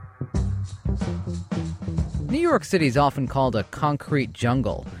New York City is often called a concrete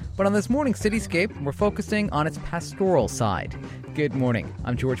jungle, but on this morning's Cityscape, we're focusing on its pastoral side. Good morning,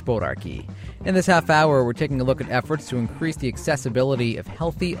 I'm George Bodarky. In this half hour, we're taking a look at efforts to increase the accessibility of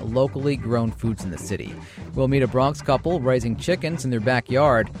healthy, locally grown foods in the city. We'll meet a Bronx couple raising chickens in their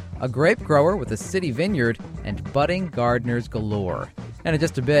backyard, a grape grower with a city vineyard, and budding gardeners galore. And in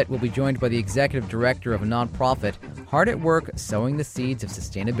just a bit, we'll be joined by the executive director of a nonprofit hard at work sowing the seeds of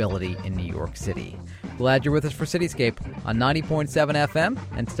sustainability in New York City. Glad you're with us for Cityscape on 90.7 FM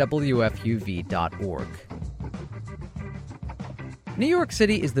and WFUV.org. New York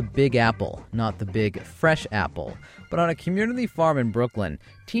City is the Big Apple, not the Big Fresh Apple. But on a community farm in Brooklyn,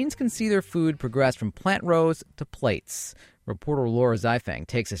 teens can see their food progress from plant rows to plates. Reporter Laura Zeifang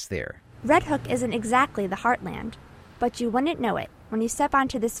takes us there. Red Hook isn't exactly the heartland, but you wouldn't know it when you step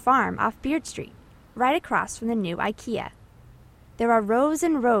onto this farm off Beard Street, right across from the new IKEA. There are rows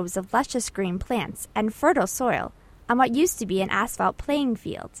and rows of luscious green plants and fertile soil on what used to be an asphalt playing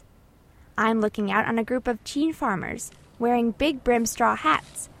field. I'm looking out on a group of teen farmers wearing big brim straw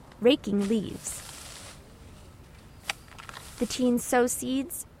hats, raking leaves. The teens sow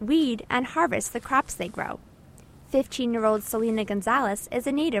seeds, weed, and harvest the crops they grow. 15-year-old Selena Gonzalez is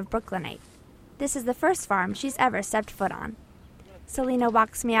a native Brooklynite. This is the first farm she's ever stepped foot on. Selena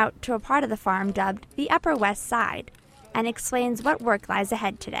walks me out to a part of the farm dubbed the Upper West Side and explains what work lies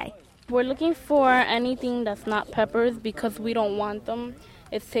ahead today. We're looking for anything that's not peppers because we don't want them.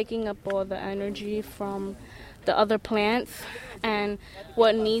 It's taking up all the energy from the other plants, and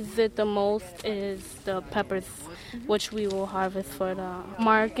what needs it the most is the peppers, which we will harvest for the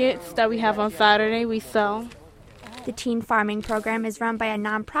markets that we have on Saturday. We sell. The teen farming program is run by a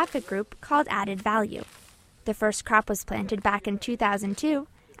nonprofit group called Added Value. The first crop was planted back in 2002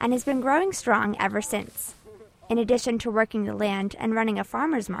 and has been growing strong ever since. In addition to working the land and running a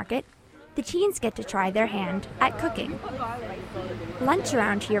farmer's market, the teens get to try their hand at cooking. Lunch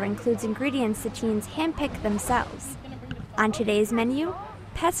around here includes ingredients the teens handpick themselves. On today's menu,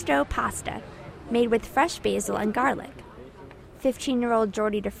 pesto pasta, made with fresh basil and garlic. 15-year-old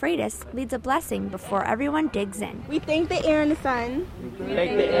Jordy DeFreitas leads a blessing before everyone digs in. We thank the air and the sun. We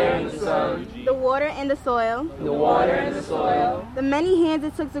thank the air and the sun. The water and the soil. The water and the soil. The many hands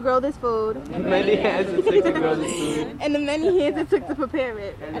it took to grow this food. The many hands it took to grow this food. And the many hands it took to prepare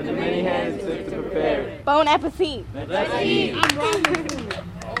it. And the many hands it took to prepare it. Bon appetit. Let's eat.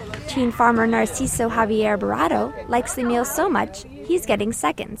 Teen farmer Narciso Javier Barado likes the meal so much, he's getting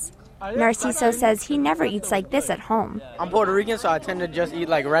seconds. Narciso says he never eats like this at home. I'm Puerto Rican, so I tend to just eat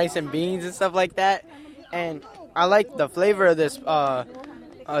like rice and beans and stuff like that. And I like the flavor of this, they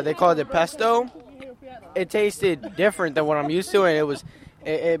call it pesto. It tasted different than what I'm used to, and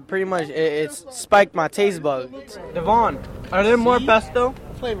it pretty much spiked my taste buds. Devon, are there more pesto?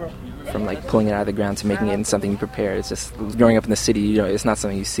 Flavor. From like pulling it out of the ground to making it into something you prepare. It's just growing up in the city, it's not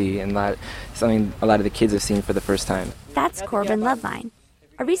something you see, and something a lot of the kids have seen for the first time. That's Corbin Ludline,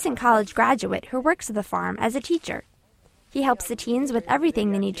 a recent college graduate who works at the farm as a teacher. He helps the teens with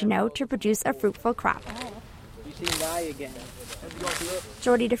everything they need to know to produce a fruitful crop.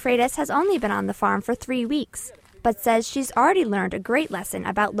 Jordy DeFreitas has only been on the farm for 3 weeks, but says she's already learned a great lesson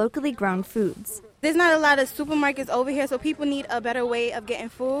about locally grown foods. There's not a lot of supermarkets over here, so people need a better way of getting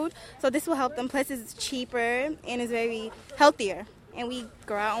food. So this will help them. Plus, it's cheaper and it's very healthier. And we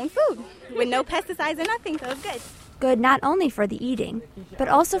grow our own food with no pesticides or nothing, so it's good. Good not only for the eating, but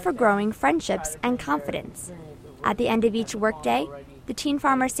also for growing friendships and confidence. At the end of each workday, the teen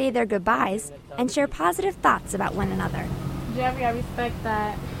farmers say their goodbyes and share positive thoughts about one another. Jerry, I respect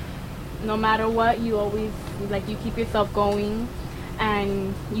that no matter what, you always, you keep yourself going,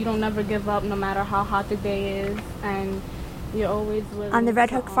 and you don't never give up no matter how hot the day is, and you're always willing. On the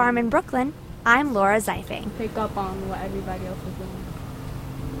Red Hook farm in Brooklyn, I'm Laura Zeifang. Pick up on what everybody else is doing.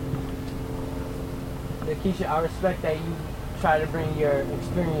 Keisha, I respect that you try to bring your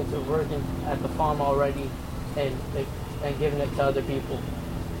experience of working at the farm already and giving it to other people.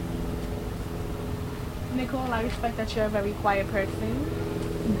 Nicole, I respect that you're a very quiet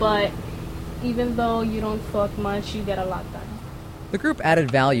person, but even though you don't talk much, you get a lot done. The group Added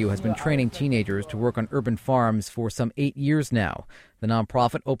Value has been training teenagers to work on urban farms for some 8 years now. The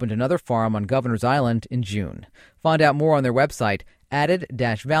nonprofit opened another farm on Governor's Island in June. Find out more on their website,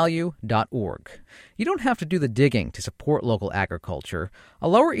 added-value.org. You don't have to do the digging to support local agriculture. A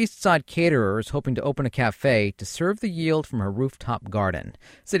Lower East Side caterer is hoping to open a cafe to serve the yield from her rooftop garden.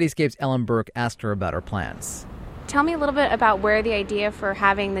 Cityscape's Ellen Burke asked her about her plans. Tell me a little bit about where the idea for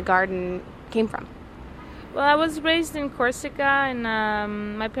having the garden came from. Well, I was raised in Corsica, and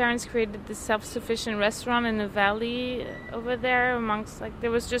my parents created this self-sufficient restaurant in the valley over there amongst,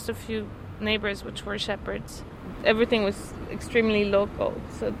 there was just a few neighbors which were shepherds. Everything was extremely local,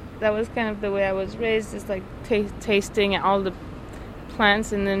 so that was kind of the way I was raised, is tasting all the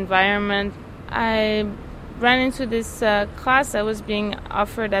plants in the environment. I ran into this class that was being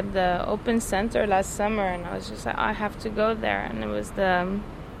offered at the Open Center last summer, and I was just like, I have to go there. And it was the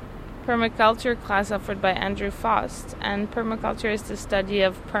permaculture class offered by Andrew Faust. And permaculture is the study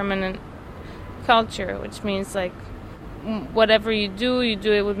of permanent culture, which means whatever you do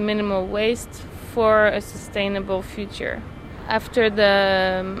it with minimal waste for a sustainable future. After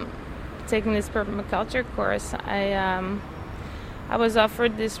taking this permaculture course, I was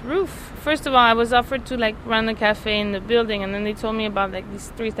offered this roof. First of all, I was offered to run a cafe in the building, and then they told me about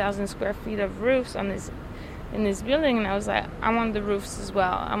these 3,000 square feet of roofs in this building, and I was like, I want the roofs as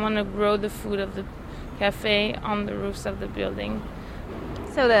well. I want to grow the food of the cafe on the roofs of the building.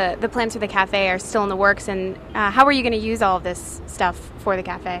 So the plans for the cafe are still in the works, and how are you going to use all of this stuff for the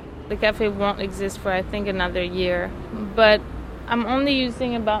cafe? The cafe won't exist for, I think, another year, but I'm only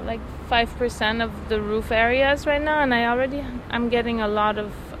using about 5% of the roof areas right now, and I'm getting a lot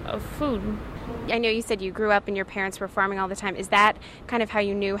of food. I know you said you grew up and your parents were farming all the time. Is that kind of how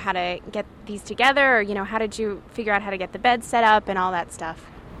you knew how to get these together, or how did you figure out how to get the beds set up and all that stuff?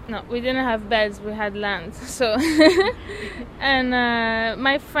 No, we didn't have beds, we had land. So, and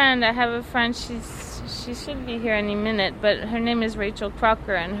my friend, I have a friend, she should be here any minute, but her name is Rachel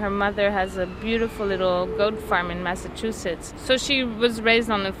Crocker, and her mother has a beautiful little goat farm in Massachusetts. So she was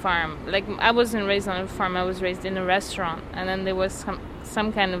raised on a farm. I wasn't raised on a farm, I was raised in a restaurant, and then there was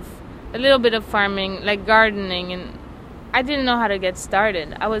some kind of, a little bit of farming, gardening, and I didn't know how to get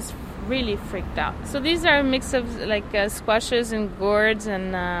started. I was really freaked out. So these are a mix of squashes and gourds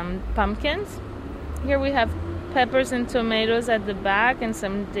and pumpkins. Here we have peppers and tomatoes at the back and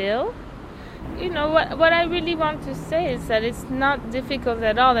some dill. What I really want to say is that it's not difficult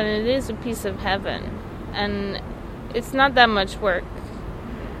at all, and it is a piece of heaven, and it's not that much work.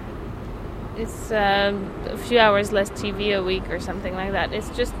 It's a few hours less TV a week or something like that. It's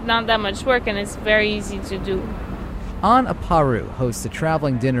just not that much work, and it's very easy to do. Ann Aparu hosts a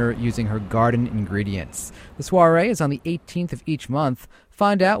traveling dinner using her garden ingredients. The soiree is on the 18th of each month.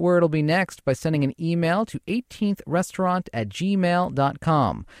 Find out where it'll be next by sending an email to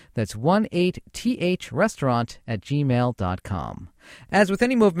 18threstaurant@gmail.com. That's 18threstaurant@gmail.com. As with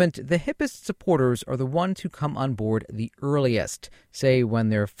any movement, the hippest supporters are the ones who come on board the earliest, say when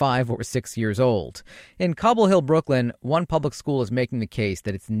they're 5 or 6 years old. In Cobble Hill, Brooklyn, one public school is making the case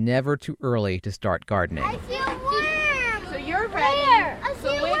that it's never too early to start gardening. I see a worm! So you're ready.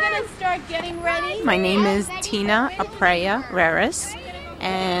 So we're going to start getting ready. My name is Tina Aprea Reris,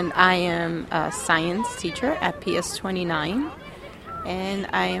 and I am a science teacher at PS 29. And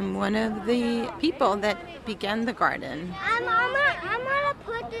I am one of the people that began the garden. I'm gonna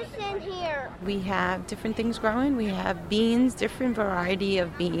put this in here. We have different things growing. We have beans, different variety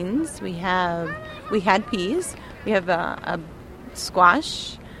of beans. We had peas. We have a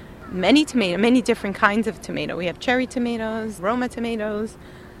squash, many different kinds of tomato. We have cherry tomatoes, Roma tomatoes.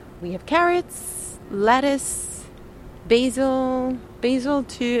 We have carrots, lettuce, basil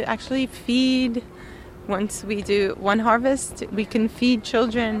to actually feed. Once we do one harvest, we can feed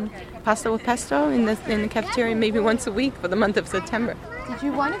children pasta with pesto in the cafeteria maybe once a week for the month of September. Did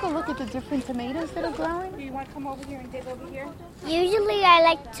you want to go look at the different tomatoes that are growing? Do you want to come over here and dig over here? Usually I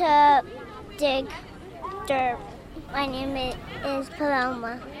like to dig dirt. My name is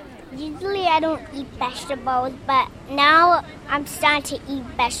Paloma. Usually I don't eat vegetables, but now I'm starting to eat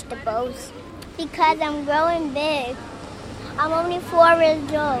vegetables because I'm growing big. I'm only 4 years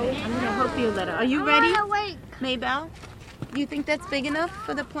old. I'm going to help you a little. Are you ready, Maybelle? You think that's big enough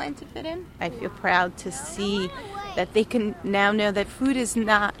for the plant to fit in? I feel proud to see that they can now know that food is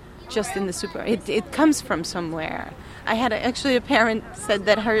not just in the super. It comes from somewhere. I had a parent said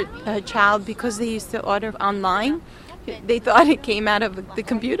that her child, because they used to order online, they thought it came out of the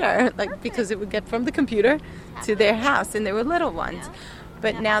computer, because it would get from the computer to their house, and they were little ones.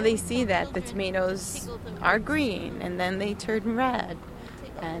 But now they see that the tomatoes are green, and then they turn red,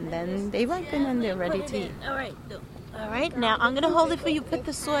 and then they ripen and they're ready to eat. All right, now I'm going to hold it for you. Put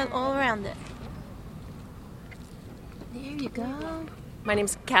the soil all around it. There you go. My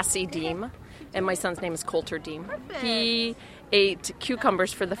name's Cassie Deem, and my son's name is Coulter Deem. He ate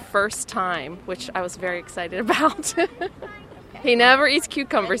cucumbers for the first time, which I was very excited about. He never eats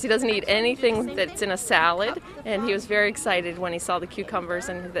cucumbers. He doesn't eat anything that's in a salad, and he was very excited when he saw the cucumbers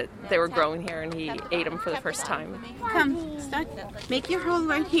and that they were growing here, and he ate them for the first time. Come, start. Make your hole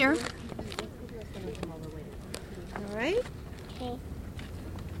right here. right? Okay.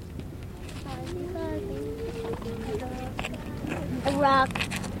 A rock.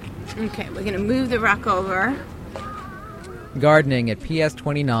 Okay, we're going to move the rock over. Gardening at PS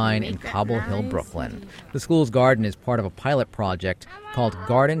 29 in Cobble Hill, Brooklyn. The school's garden is part of a pilot project called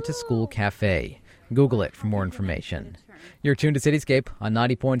Garden to School Cafe. Google it for more information. You're tuned to Cityscape on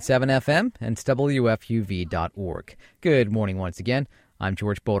 90.7 FM and WFUV.org. Good morning once again. I'm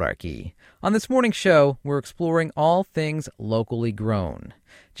George Bodarky. On this morning's show, we're exploring all things locally grown.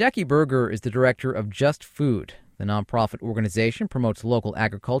 Jackie Berger is the director of Just Food. The nonprofit organization promotes local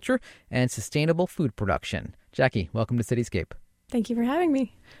agriculture and sustainable food production. Jackie, welcome to Cityscape. Thank you for having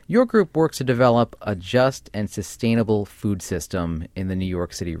me. Your group works to develop a just and sustainable food system in the New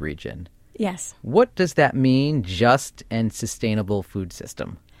York City region. Yes. What does that mean, just and sustainable food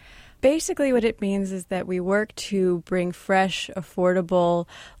system? Basically, what it means is that we work to bring fresh, affordable,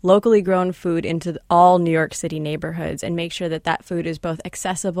 locally grown food into all New York City neighborhoods and make sure that that food is both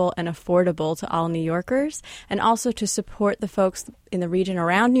accessible and affordable to all New Yorkers, and also to support the folks in the region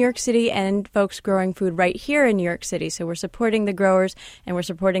around New York City and folks growing food right here in New York City. So we're supporting the growers and we're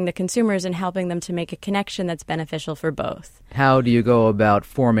supporting the consumers and helping them to make a connection that's beneficial for both. How do you go about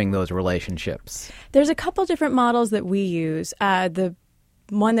forming those relationships? There's a couple different models that we use. The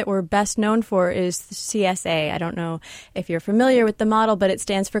one that we're best known for is CSA. I don't know if you're familiar with the model, but it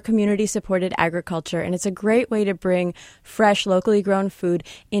stands for Community Supported Agriculture, and it's a great way to bring fresh, locally grown food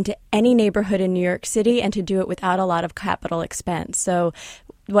into any neighborhood in New York City and to do it without a lot of capital expense. So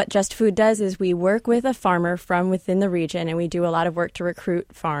what Just Food does is we work with a farmer from within the region, and we do a lot of work to recruit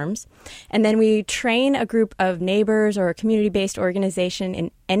farms. And then we train a group of neighbors or a community-based organization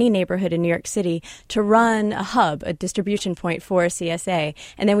in any neighborhood in New York City to run a hub, a distribution point for a CSA.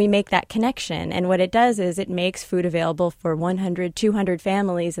 And then we make that connection. And what it does is it makes food available for 100, 200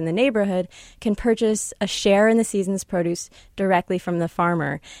 families in the neighborhood can purchase a share in the season's produce directly from the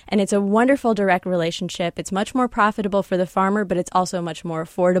farmer. And it's a wonderful direct relationship. It's much more profitable for the farmer, but it's also much more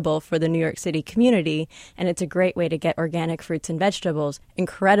affordable for the New York City community. And it's a great way to get organic fruits and vegetables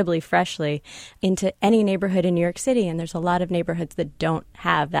incredibly freshly into any neighborhood in New York City. And there's a lot of neighborhoods that don't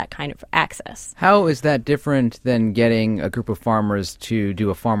have that kind of access. How is that different than getting a group of farmers to do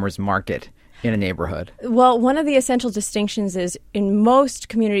a farmer's market in a neighborhood? Well, one of the essential distinctions is in most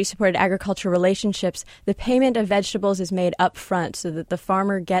community-supported agriculture relationships, the payment of vegetables is made up front so that the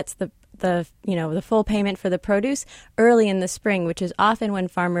farmer gets the full payment for the produce early in the spring, which is often when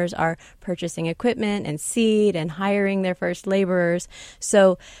farmers are purchasing equipment and seed and hiring their first laborers.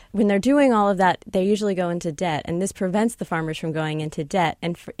 So when they're doing all of that, they usually go into debt, and this prevents the farmers from going into debt.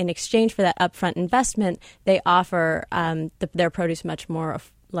 And in exchange for that upfront investment, they offer their produce much more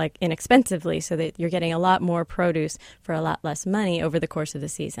inexpensively, so that you're getting a lot more produce for a lot less money over the course of the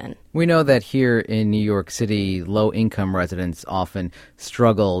season. We know that here in New York City, low-income residents often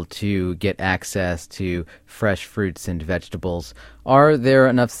struggle to get access to fresh fruits and vegetables. Are there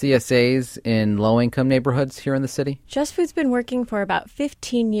enough CSAs in low-income neighborhoods here in the city? Just Food's been working for about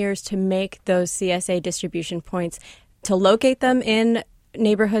 15 years to make those CSA distribution points, to locate them in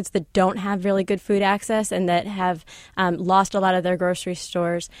neighborhoods that don't have really good food access and that have lost a lot of their grocery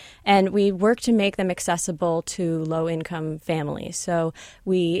stores. And we work to make them accessible to low-income families. So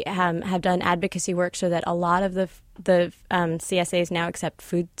we have done advocacy work so that a lot of the CSAs now accept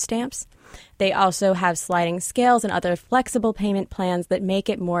food stamps. They also have sliding scales and other flexible payment plans that make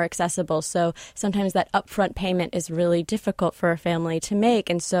it more accessible. So sometimes that upfront payment is really difficult for a family to make.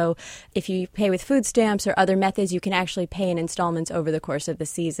 And so if you pay with food stamps or other methods, you can actually pay in installments over the course of the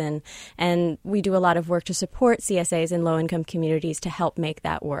season. And we do a lot of work to support CSAs in low-income communities to help make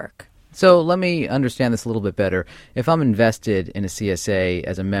that work. So let me understand this a little bit better. If I'm invested in a CSA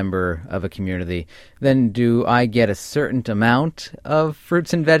as a member of a community, then do I get a certain amount of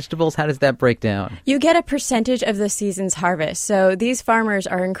fruits and vegetables? How does that break down? You get a percentage of the season's harvest. So these farmers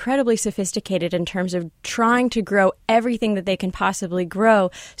are incredibly sophisticated in terms of trying to grow everything that they can possibly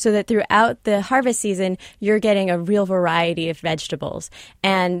grow so that throughout the harvest season, you're getting a real variety of vegetables.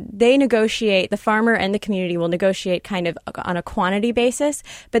 And they negotiate, the farmer and the community will negotiate kind of on a quantity basis,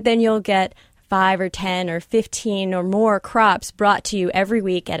 but then you'll get 5 or 10 or 15 or more crops brought to you every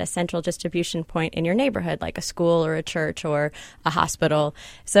week at a central distribution point in your neighborhood, like a school or a church or a hospital.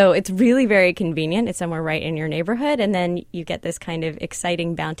 So it's really very convenient. It's somewhere right in your neighborhood, and then you get this kind of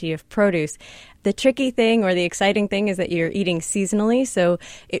exciting bounty of produce. The tricky thing or the exciting thing is that you're eating seasonally, so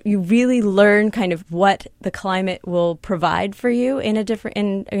you really learn kind of what the climate will provide for you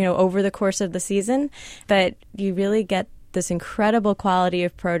over the course of the season, but you really get this incredible quality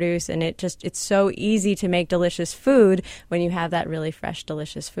of produce, and it's so easy to make delicious food when you have that really fresh,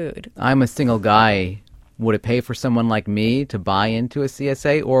 delicious food. I'm a single guy Would it pay for someone like me to buy into a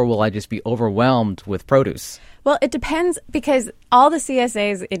CSA, or will I just be overwhelmed with produce? Well, it depends, because all the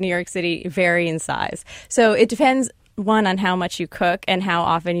CSAs in New York City vary in size. So it depends, one, on how much you cook and how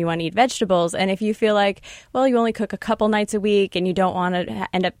often you want to eat vegetables. And if you feel like, well, you only cook a couple nights a week and you don't want to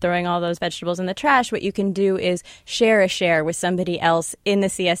end up throwing all those vegetables in the trash, what you can do is share a share with somebody else in the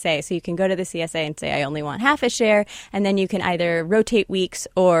CSA. So you can go to the CSA and say, I only want half a share, and then you can either rotate weeks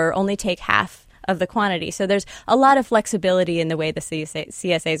or only take half of the quantity. So there's a lot of flexibility in the way the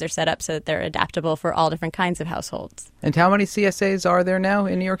CSAs are set up so that they're adaptable for all different kinds of households. And how many CSAs are there now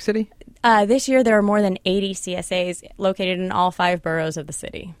in New York City? This year there are more than 80 CSAs located in all 5 boroughs of the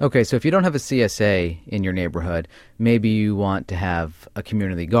city. Okay, so if you don't have a CSA in your neighborhood, maybe you want to have a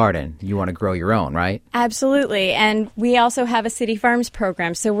community garden. You want to grow your own, right? Absolutely. And we also have a City Farms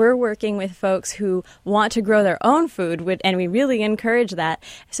program. So we're working with folks who want to grow their own food, and we really encourage that.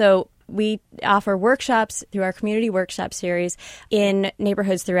 So we offer workshops through our community workshop series in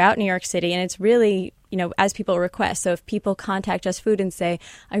neighborhoods throughout New York City, and it's really, as people request. So if people contact Just Food and say,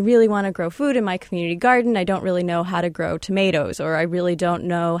 I really want to grow food in my community garden, I don't really know how to grow tomatoes, or I really don't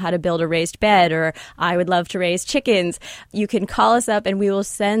know how to build a raised bed, or I would love to raise chickens, you can call us up and we will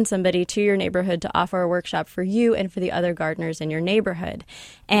send somebody to your neighborhood to offer a workshop for you and for the other gardeners in your neighborhood.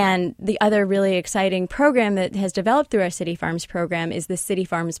 And the other really exciting program that has developed through our City Farms program is the City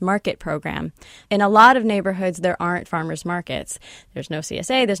Farms Market program. In a lot of neighborhoods, there aren't farmers markets. There's no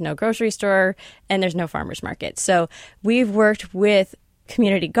CSA, there's no grocery store, and there's no farmers market. So we've worked with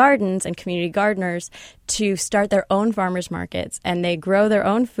community gardens and community gardeners to start their own farmers markets, and they grow their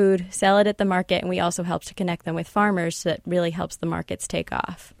own food, sell it at the market, and we also help to connect them with farmers, so that really helps the markets take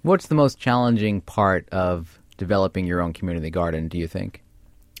off. What's the most challenging part of developing your own community garden, do you think?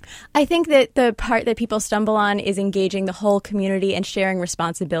 I think that the part that people stumble on is engaging the whole community and sharing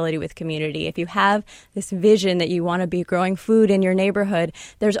responsibility with community. If you have this vision that you want to be growing food in your neighborhood,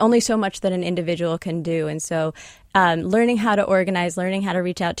 there's only so much that an individual can do. And so learning how to organize, learning how to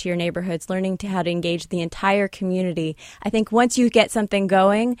reach out to your neighborhoods, learning how to engage the entire community. I think once you get something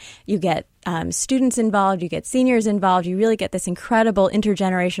going, you get students involved, you get seniors involved, you really get this incredible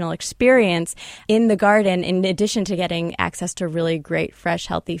intergenerational experience in the garden, in addition to getting access to really great, fresh,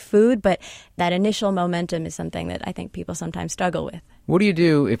 healthy food. But that initial momentum is something that I think people sometimes struggle with. What do you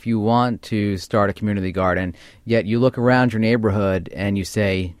do if you want to start a community garden, yet you look around your neighborhood and you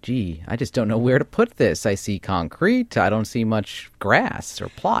say, gee, I just don't know where to put this. I see concrete, I don't see much grass or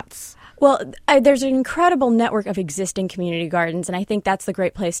plots. Well, there's an incredible network of existing community gardens, and I think that's the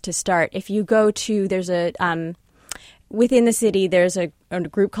great place to start. If you go to, within the city, there's a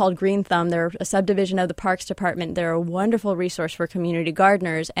group called Green Thumb. They're a subdivision of the Parks Department. They're a wonderful resource for community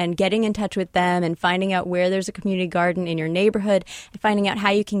gardeners, and getting in touch with them and finding out where there's a community garden in your neighborhood and finding out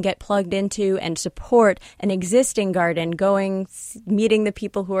how you can get plugged into and support an existing garden, meeting the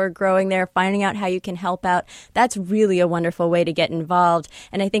people who are growing there, finding out how you can help out. That's really a wonderful way to get involved,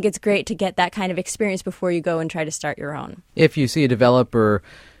 and I think it's great to get that kind of experience before you go and try to start your own. If you see a developer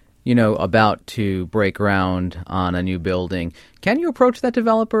about to break ground on a new building, can you approach that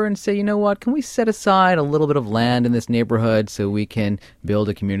developer and say, you know what, can we set aside a little bit of land in this neighborhood so we can build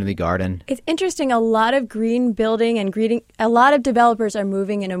a community garden? It's interesting. A lot of green building and a lot of developers are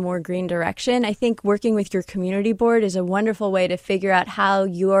moving in a more green direction. I think working with your community board is a wonderful way to figure out how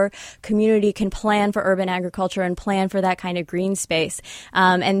your community can plan for urban agriculture and plan for that kind of green space.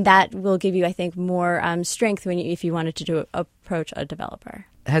 And that will give you, I think, more strength if you wanted to approach a developer.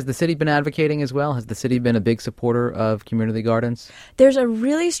 Has the city been advocating as well? Has the city been a big supporter of community gardens? There's a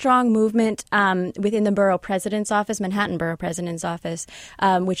really strong movement within the borough president's office, Manhattan Borough President's Office,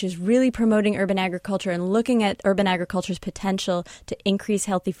 which is really promoting urban agriculture and looking at urban agriculture's potential to increase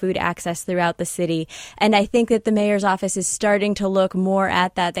healthy food access throughout the city. And I think that the mayor's office is starting to look more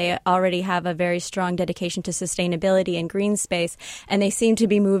at that. They already have a very strong dedication to sustainability and green space, and they seem to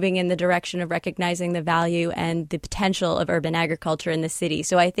be moving in the direction of recognizing the value and the potential of urban agriculture in the city.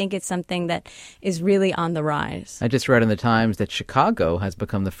 So I think it's something that is really on the rise. I just read in the Times that Chicago has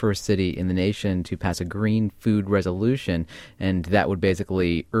become the first city in the nation to pass a green food resolution, and that would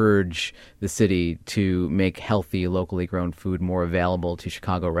basically urge the city to make healthy, locally grown food more available to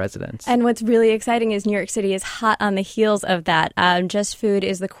Chicago residents. And what's really exciting is New York City is hot on the heels of that. Just Food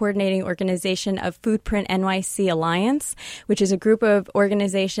is the coordinating organization of Foodprint NYC Alliance, which is a group of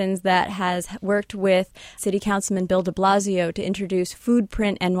organizations that has worked with City Councilman Bill de Blasio to introduce Foodprint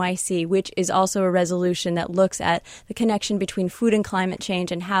Blueprint NYC, which is also a resolution that looks at the connection between food and climate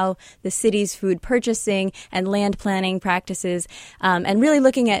change and how the city's food purchasing and land planning practices, and really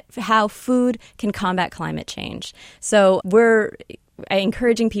looking at how food can combat climate change. So we're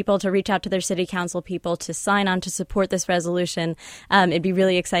encouraging people to reach out to their city council people to sign on to support this resolution. It'd be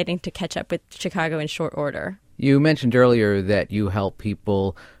really exciting to catch up with Chicago in short order. You mentioned earlier that you help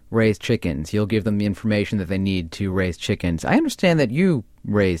people raise chickens. You'll give them the information that they need to raise chickens. I understand that you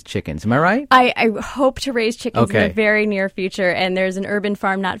raise chickens. Am I right? I hope to raise chickens in the very near future, and there's an urban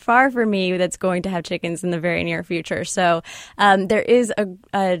farm not far from me that's going to have chickens in the very near future. So there is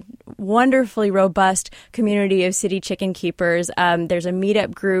a wonderfully robust community of city chicken keepers. There's a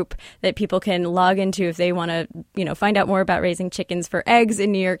meetup group that people can log into if they want to, find out more about raising chickens for eggs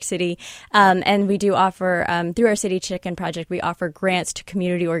in New York City. And we do offer, through our City Chicken Project, we offer grants to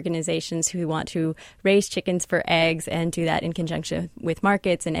community organizations who want to raise chickens for eggs and do that in conjunction with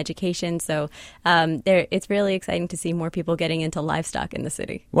markets and education. So it's really exciting to see more people getting into livestock in the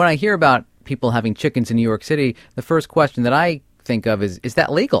city. When I hear about people having chickens in New York City, the first question that I think of is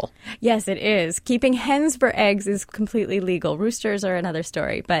that legal? Yes, it is. Keeping hens for eggs is completely legal. Roosters are another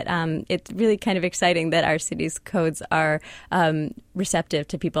story, but it's really kind of exciting that our city's codes are receptive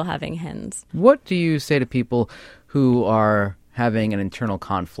to people having hens. What do you say to people who are having an internal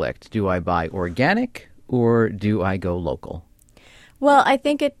conflict? Do I buy organic or do I go local? Well, I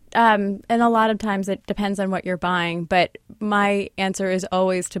think and a lot of times it depends on what you're buying, but my answer is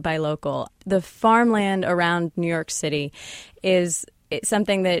always to buy local. The farmland around New York City is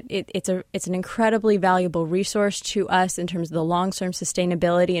something that it's an incredibly valuable resource to us in terms of the long-term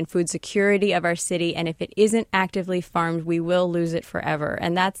sustainability and food security of our city. And if it isn't actively farmed, we will lose it forever.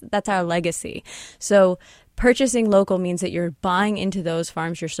 And that's our legacy. So purchasing local means that you're buying into those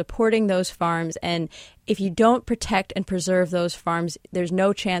farms, you're supporting those farms, and if you don't protect and preserve those farms, there's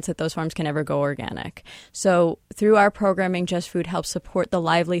no chance that those farms can ever go organic. So through our programming, Just Food helps support the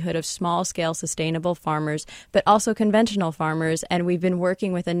livelihood of small-scale sustainable farmers, but also conventional farmers. And we've been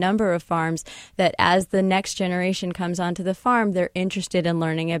working with a number of farms that as the next generation comes onto the farm, they're interested in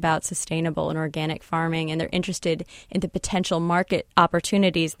learning about sustainable and organic farming, and they're interested in the potential market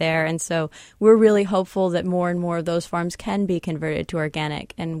opportunities there. And so we're really hopeful that more and more of those farms can be converted to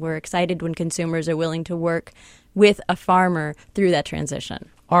organic. And we're excited when consumers are willing to work with a farmer through that transition.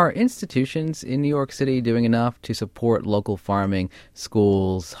 Are institutions in New York City doing enough to support local farming,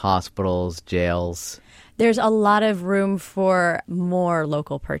 schools, hospitals, jails? There's a lot of room for more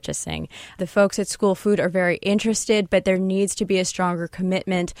local purchasing. The folks at School Food are very interested, but there needs to be a stronger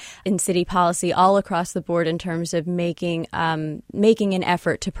commitment in city policy all across the board in terms of making an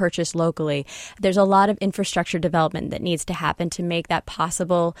effort to purchase locally. There's a lot of infrastructure development that needs to happen to make that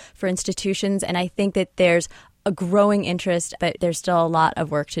possible for institutions, and I think that there's a growing interest, but there's still a lot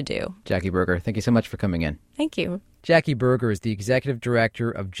of work to do. Jackie Berger, thank you so much for coming in. Thank you. Jackie Berger is the executive director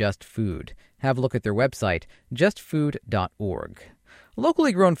of Just Food. Have a look at their website, justfood.org.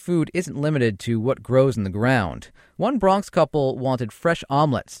 Locally grown food isn't limited to what grows in the ground. One Bronx couple wanted fresh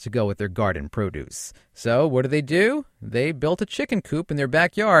omelets to go with their garden produce. So what do? They built a chicken coop in their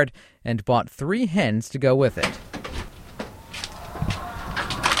backyard and bought 3 hens to go with it.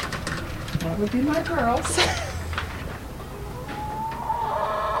 That would be my girls.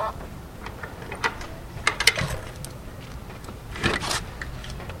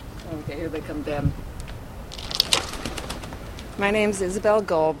 Okay, here they come down. My name's Isabel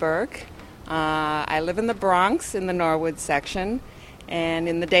Goldberg. I live in the Bronx in the Norwood section, and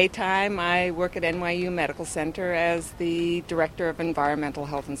in the daytime I work at NYU Medical Center as the Director of Environmental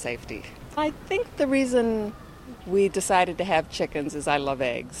Health and Safety. I think the reason we decided to have chickens is I love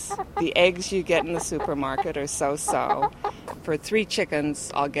eggs. The eggs you get in the supermarket are so-so. For 3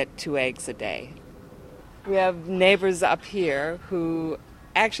 chickens, I'll get 2 eggs a day. We have neighbors up here who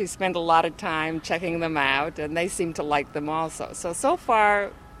actually spend a lot of time checking them out, and they seem to like them also. So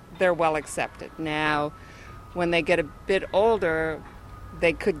far, they're well accepted. Now, when they get a bit older,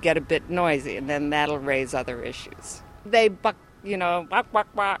 they could get a bit noisy, and then that'll raise other issues. They buck, buck,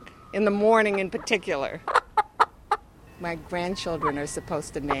 buck, buck, in the morning in particular. My grandchildren are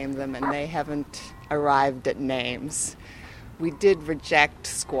supposed to name them, and they haven't arrived at names. We did reject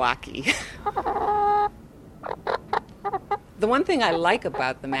Squawky. The one thing I like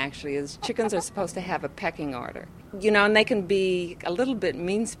about them, actually, is chickens are supposed to have a pecking order. And they can be a little bit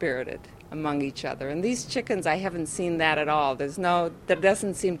mean-spirited among each other. And these chickens, I haven't seen that at all. There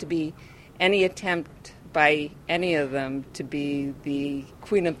doesn't seem to be any attempt by any of them to be the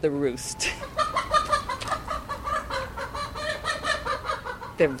queen of the roost.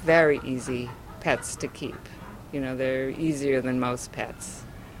 They're very easy pets to keep. They're easier than most pets.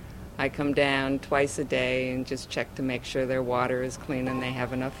 I come down twice a day and just check to make sure their water is clean and they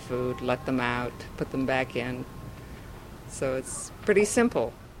have enough food, let them out, put them back in. So it's pretty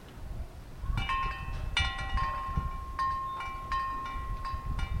simple.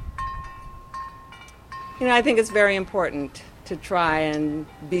 I think it's very important to try and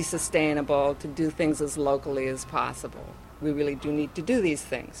be sustainable, to do things as locally as possible. We really do need to do these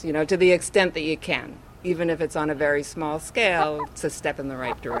things, to the extent that you can. Even if it's on a very small scale, it's a step in the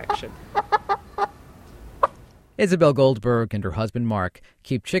right direction. Isabel Goldberg and her husband Mark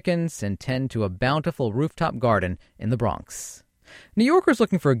keep chickens and tend to a bountiful rooftop garden in the Bronx. New Yorkers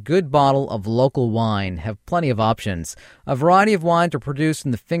looking for a good bottle of local wine have plenty of options. A variety of wines are produced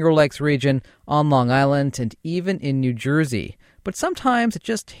in the Finger Lakes region, on Long Island, and even in New Jersey. But sometimes it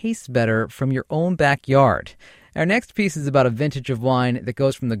just tastes better from your own backyard. Our next piece is about a vintage of wine that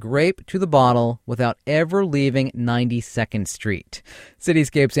goes from the grape to the bottle without ever leaving 92nd Street.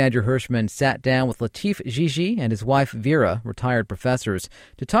 Cityscape's Andrew Hirschman sat down with Latif Gigi and his wife Vera, retired professors,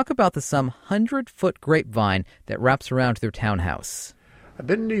 to talk about the some 100-foot grapevine that wraps around their townhouse. I've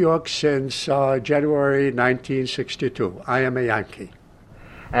been in New York since January 1962. I am a Yankee.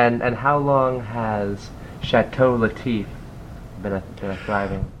 And how long has Chateau Latif been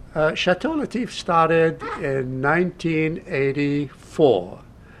thriving? Chateau Latif started in 1984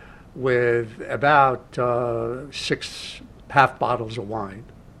 with about 6 half bottles of wine.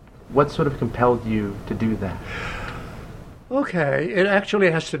 What sort of compelled you to do that? Okay, it actually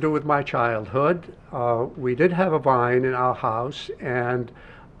has to do with my childhood. We did have a vine in our house, and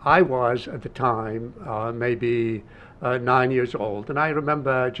I was, at the time, maybe 9 years old. And I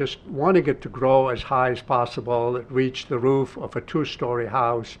remember just wanting it to grow as high as possible. It reached the roof of a 2-story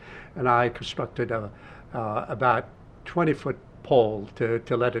house, and I constructed a about 20-foot pole to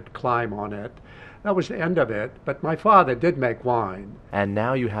let it climb on it. That was the end of it, but my father did make wine. And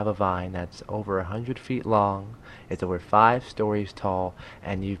now you have a vine that's over 100 feet long, it's over 5 stories tall,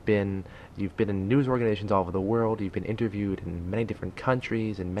 and you've been in news organizations all over the world, you've been interviewed in many different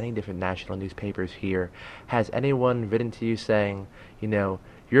countries and many different national newspapers here. Has anyone written to you saying,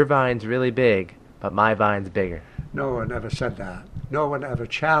 your vine's really big, but my vine's bigger? No one ever said that. No one ever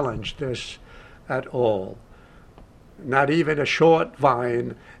challenged this at all. Not even a short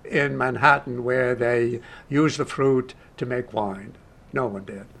vine in Manhattan where they use the fruit to make wine. No one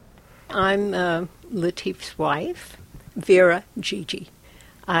did. I'm Latif's wife, Vera Gigi.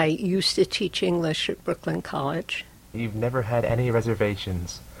 I used to teach English at Brooklyn College. You've never had any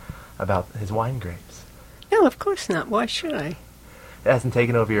reservations about his wine grapes? No, of course not. Why should I? It hasn't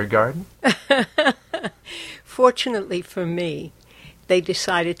taken over your garden? Fortunately for me, they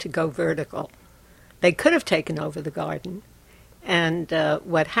decided to go vertical. They could have taken over the garden. And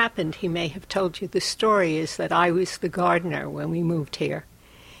what happened, he may have told you the story, is that I was the gardener when we moved here.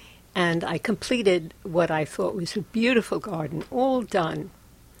 And I completed what I thought was a beautiful garden, all done.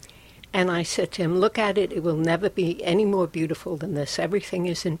 And I said to him, look at it, it will never be any more beautiful than this. Everything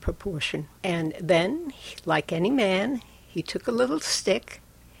is in proportion. And then, like any man, he took a little stick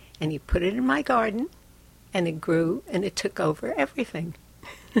and he put it in my garden, and it grew and it took over everything.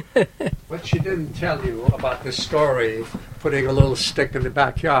 What she didn't tell you about the story, putting a little stick in the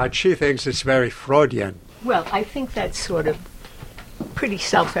backyard, she thinks it's very Freudian. Well, I think that's sort of pretty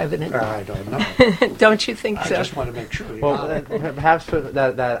self-evident. I don't know. Don't you think so? I just want to make sure. Well, perhaps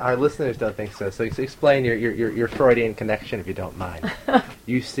that our listeners don't think so. So explain your Freudian connection, if you don't mind.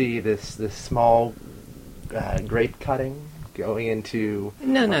 You see this small grape cutting going into...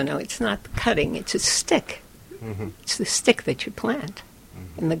 No, it's not cutting. It's a stick. Mm-hmm. It's the stick that you plant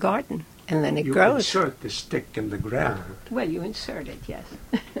in the garden, and then it grows. You insert the stick in the ground. Well, you insert it, yes.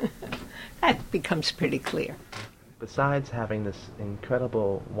 That becomes pretty clear. Besides having this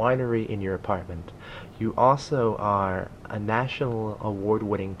incredible winery in your apartment, you also are a national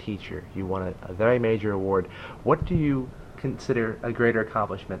award-winning teacher. You won a very major award. What do you consider a greater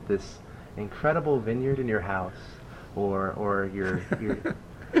accomplishment, this incredible vineyard in your house, or your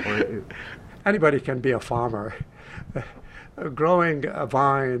Anybody can be a farmer. Growing a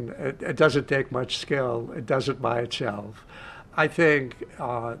vine, it doesn't take much skill. It does it by itself. I think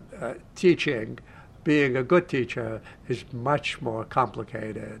teaching, being a good teacher, is much more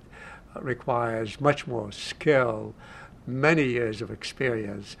complicated, requires much more skill, many years of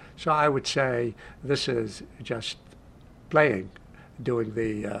experience. So I would say this is just playing doing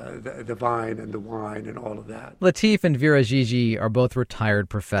the vine and the wine and all of that. Latif and Vera Gigi are both retired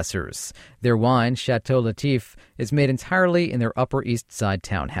professors. Their wine, Chateau Latif, is made entirely in their Upper East Side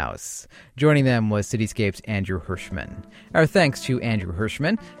townhouse. Joining them was Cityscape's Andrew Hirschman. Our thanks to Andrew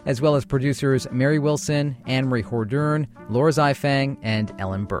Hirschman, as well as producers Mary Wilson, Anne-Marie Hordern, Laura Zifang, and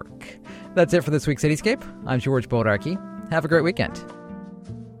Ellen Burke. That's it for this week's Cityscape. I'm George Bodarky. Have a great weekend.